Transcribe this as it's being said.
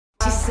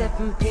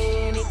sipping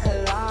pina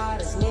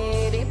coladas,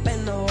 knee deep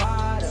in the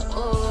water.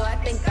 Oh, I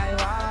think I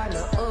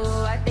wanna.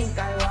 Oh, I think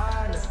I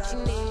wanna. She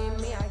need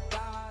me, I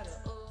gotta.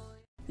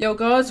 Yo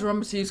guys,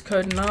 remember to use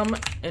code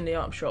Nuhmb in the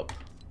item shop.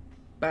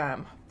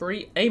 Bam,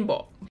 free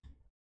aimbot.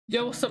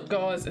 Yo, what's up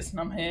guys? It's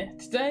Nuhmb here.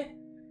 Today,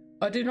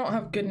 I do not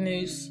have good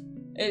news.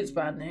 It's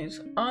bad news.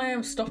 I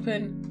am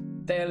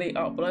stopping daily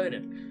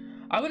uploading.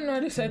 I wouldn't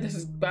really say this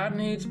is bad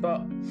news,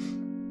 but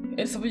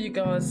it's for you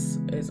guys,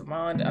 it's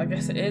mine, I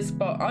guess it is,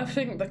 but I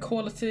think the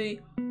quality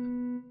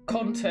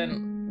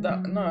content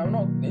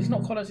it's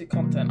not quality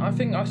content. I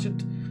think I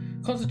should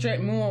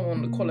concentrate more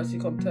on the quality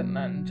content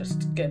than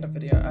just getting a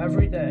video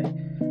every day.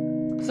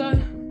 So,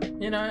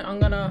 you know,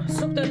 I'm gonna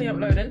stop daily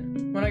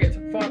uploading when I get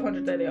to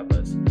 500 daily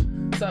uploads.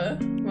 So,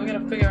 we're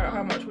gonna figure out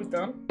how much we've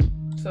done.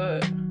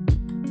 So,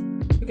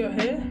 we go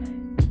here,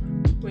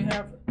 we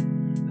have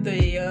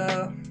the,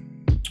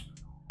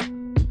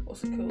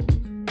 what's it called?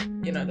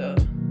 You know, the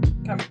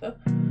calendar.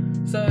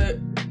 So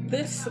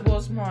this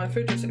was my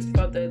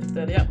 365 days of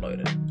daily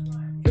uploading.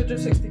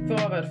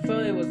 365 add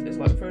 30 is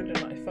like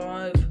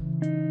 395.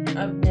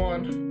 Add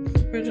 1,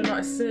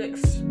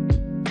 396,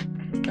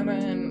 and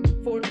then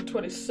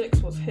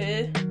 426 was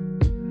here.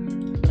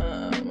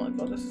 Oh my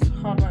god, this is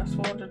hard maths.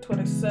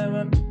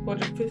 427,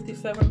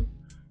 457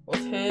 was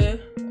here.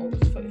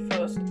 August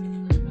 31st.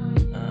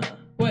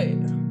 Wait,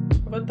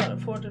 have I done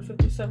it?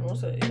 457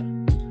 was it? Yeah.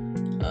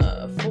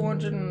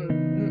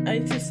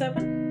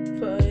 487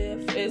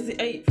 is the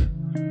 8th.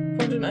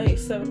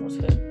 487 was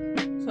here.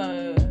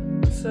 So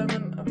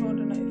 7 of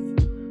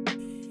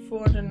 180,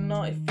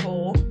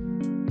 494,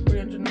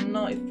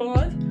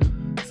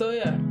 395. So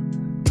yeah,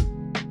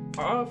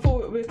 I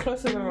thought we were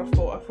closer than I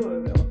thought. I thought we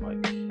were on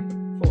like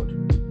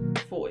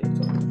 440 or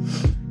something.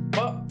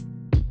 But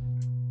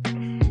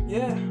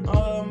yeah,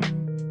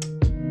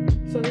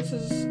 so this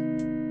is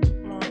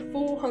my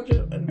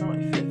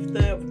 495th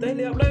day of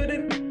daily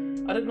uploading.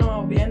 I don't know,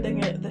 I'll be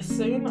ending it this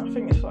soon. I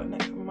think it's like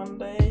next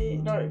Monday.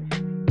 No,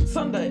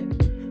 Sunday.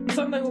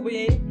 Sunday will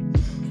be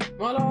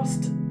my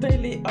last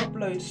daily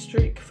upload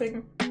streak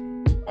thing.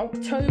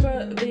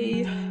 October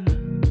the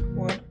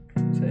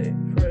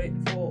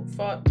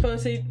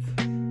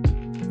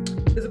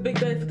 13th is a big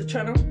day for the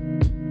channel.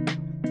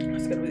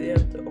 It's going to be the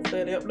end of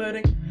daily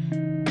uploading.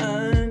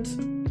 And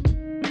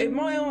it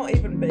might not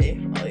even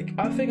be. Like,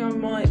 I think I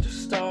might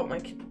just start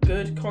making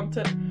good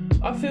content.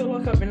 I feel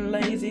like I've been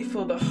lazy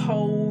for the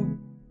whole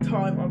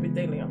time I've been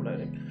daily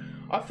uploading.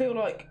 I feel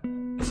like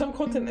some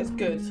content is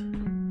good,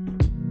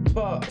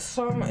 but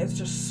some is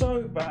just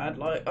so bad.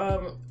 Like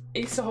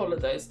Easter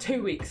holidays,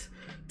 2 weeks,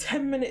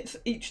 10 minutes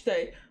each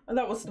day, and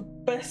that was the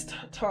best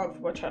time for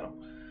my channel.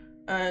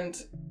 And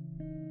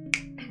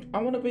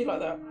I want to be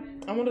like that.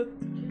 I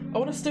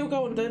want to still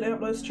go on daily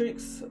upload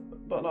streaks,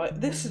 but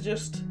like this is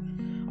just,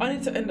 I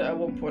need to end it at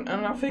one point.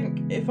 And I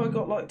think if I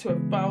got like to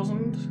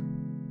 1,000,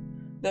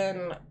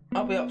 then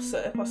I'll be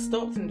upset if I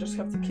stopped and just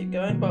have to keep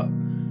going. But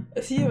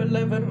it's year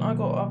 11, I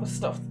got other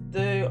stuff to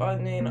do. I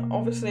mean,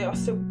 obviously I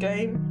still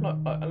game like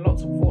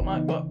lots of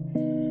Fortnite, but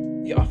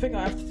yeah, I think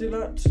I have to do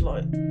that.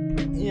 Like,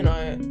 you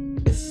know,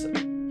 it's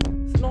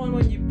annoying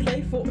when you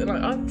play Fortnite.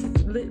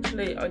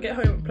 Like I get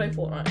home and play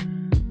Fortnite,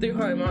 do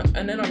homework,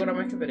 and then I've got to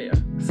make a video.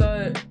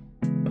 So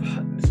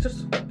it's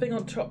just a thing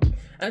on top,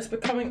 and it's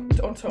becoming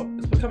on top.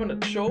 It's becoming a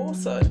chore.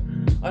 So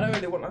I don't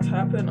really want that to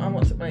happen. I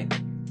want to make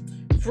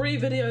 3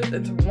 videos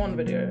into 1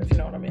 video, if you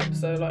know what I mean.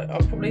 So like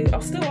I'll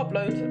still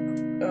upload,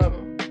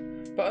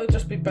 but it'll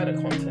just be better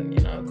content,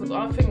 you know, because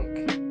I think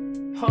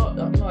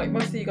like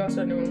most of you guys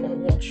don't even want to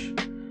watch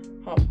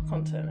half the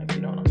content, if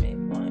you know what I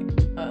mean. Like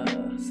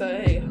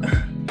say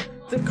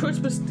the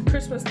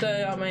Christmas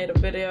day I made a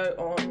video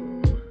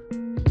on,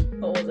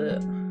 what was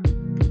it?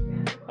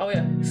 Oh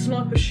yeah,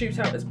 sniper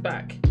shootout is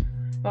back.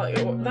 Like,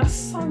 that's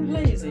so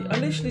lazy. I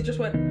literally just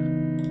went,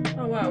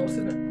 oh wow, what's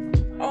in it?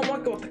 Oh my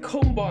god, the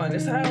combine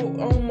is how,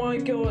 oh my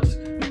god,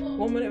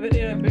 1 minute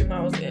video, boom,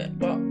 that was it.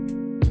 But,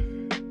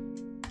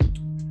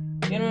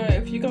 you know,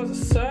 if you guys are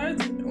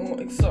sad or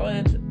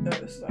excited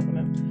that this is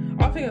happening,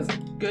 I think that's a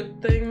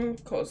good thing,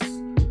 because,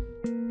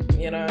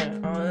 you know,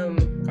 I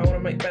want to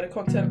make better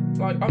content.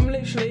 Like, I'll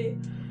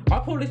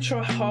probably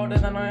try harder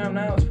than I am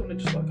now. It's probably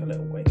just like a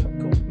little wake up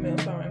call for me or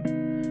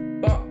something.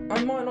 But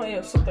I might not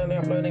even stop daily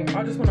uploading.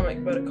 I just want to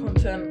make better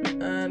content,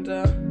 and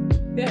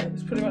yeah,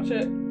 that's pretty much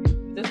it.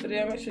 This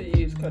video, make sure you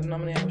use code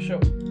Nuhmb in the item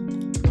shop.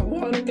 A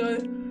while ago,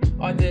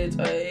 I did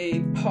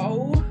a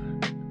poll.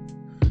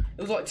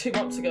 It was like 2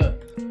 months ago.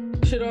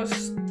 Should I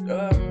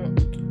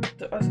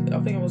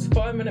think it was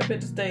 5-minute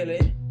vids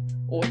daily,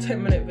 or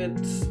 10-minute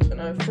vids, you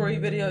know, 3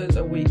 videos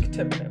a week,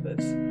 10-minute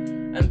vids.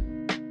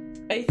 And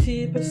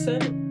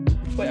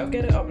 80%, wait, I'll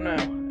get it up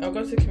now. I'll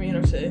go to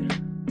community,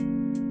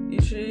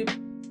 YouTube.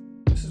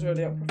 This is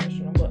really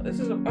unprofessional, but this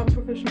is an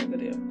unprofessional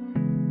video.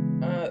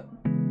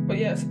 But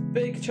yeah, it's a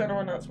big channel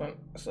announcement,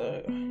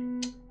 so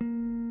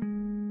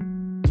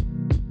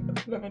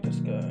let me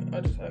just go.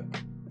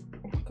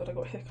 Oh my god, I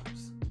got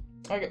hiccups.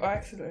 I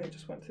accidentally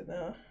just went to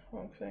the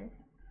wrong thing.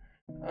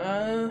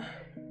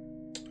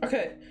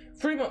 Okay,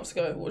 3 months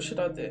ago, what should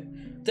I do?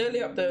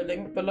 Daily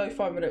uploading, below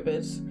 5-minute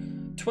vids.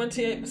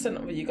 28%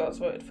 of you guys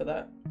voted for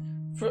that.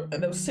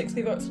 And there was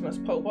 60 votes on this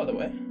poll, by the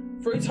way.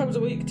 3 times a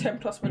week,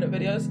 10+ minute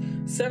videos.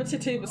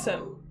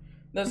 72%.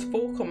 There's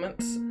 4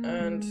 comments,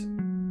 and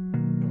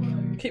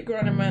keep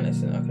grinding, man.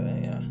 It's okay,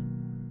 yeah.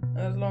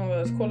 As long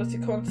as quality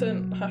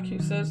content,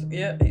 Haku says,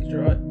 yeah, he's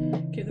right.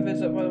 Keep the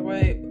vids up, by the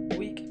way.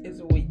 Week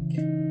is week.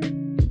 I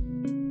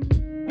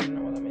don't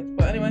know what that means,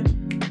 but anyway.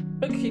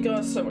 Thank you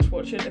guys so much for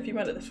watching. If you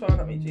made it this far,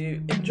 that means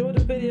you enjoyed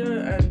the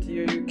video and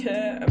you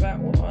care about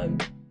what I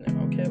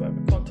care about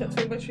my content.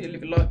 So make sure you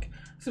leave a like,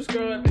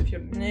 subscribe if you're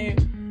new,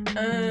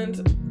 and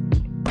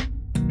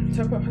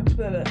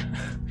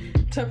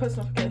tap post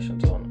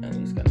notifications on, and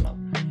you just get enough.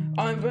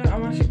 I'm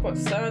actually quite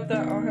sad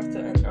that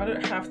I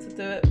don't have to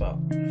do it, but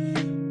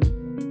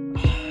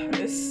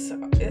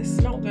it's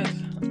not good.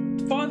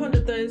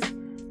 500 days.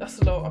 That's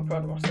a lot. I'm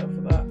proud of myself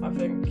for that. I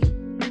think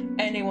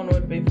anyone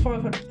would be.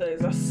 500 days,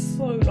 that's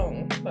so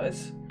long.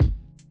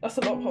 That's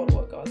a lot of hard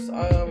work, guys.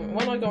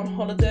 When I go on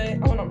holiday,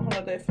 I went on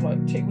holiday for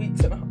like 2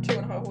 weeks and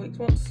 2.5 weeks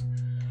once.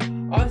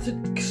 I had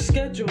to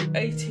schedule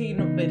 18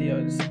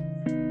 videos,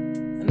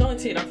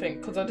 19 I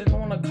think, because I didn't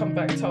want to come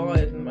back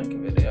tired and make a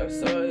video.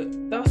 So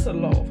that's a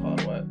lot of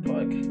hard work.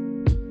 Like,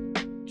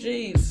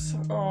 jeez,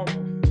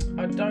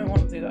 I don't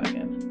want to do that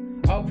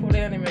again. I'll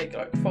probably only make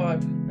like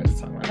 5 next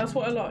time, and that's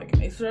what I like.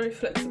 It's very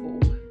flexible,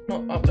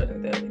 not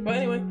uploading daily. But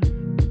anyway,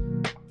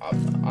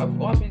 I've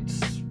been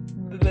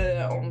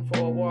there on for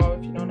a while,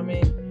 if you know what I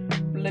mean.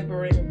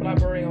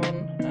 Blabbering on,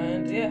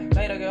 and yeah,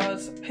 later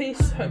guys,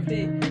 peace.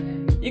 Hopefully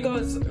you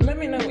guys let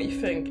me know what you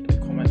think in the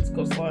comments,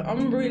 because like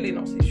I'm really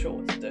not too sure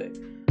what to do.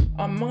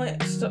 I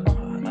might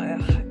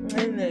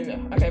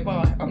okay,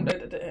 bye, I'm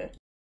done it here.